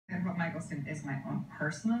Hope Michelson is my own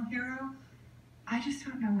personal hero. I just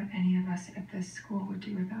don't know what any of us at this school would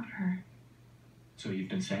do without her. So you've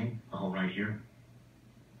been saying the whole right here?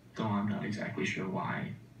 Though I'm not exactly sure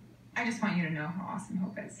why. I just want you to know how awesome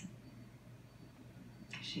Hope is.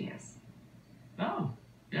 She is. Oh,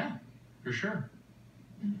 yeah, for sure.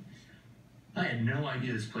 I had no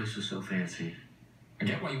idea this place was so fancy. I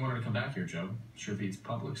get why you wanted to come back here, Joe. Sure beats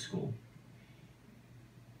public school.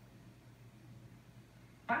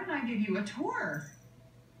 Why don't I give you a tour?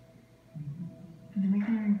 And then we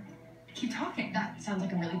can keep talking. That sounds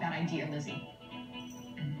like a really bad idea, Lizzie.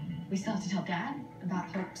 We still have to tell Dad about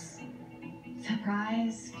Hope's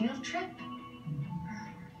surprise field trip.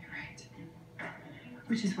 You're right.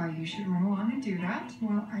 Which is why you should run along and do that,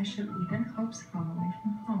 while I should leave in Hope's home away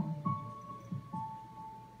from home.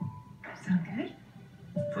 Sound good?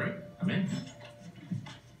 Great, I'm in.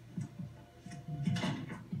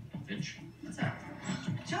 Finch. What's up?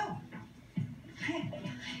 Joe! Hey,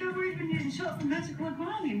 you're worried when you didn't show up for magical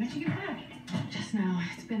economy. When'd you get back? Just now.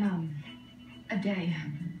 It's been, a day.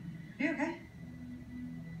 Are you okay?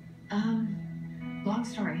 Long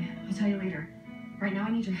story. I'll tell you later. Right now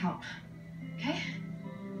I need your help. Okay?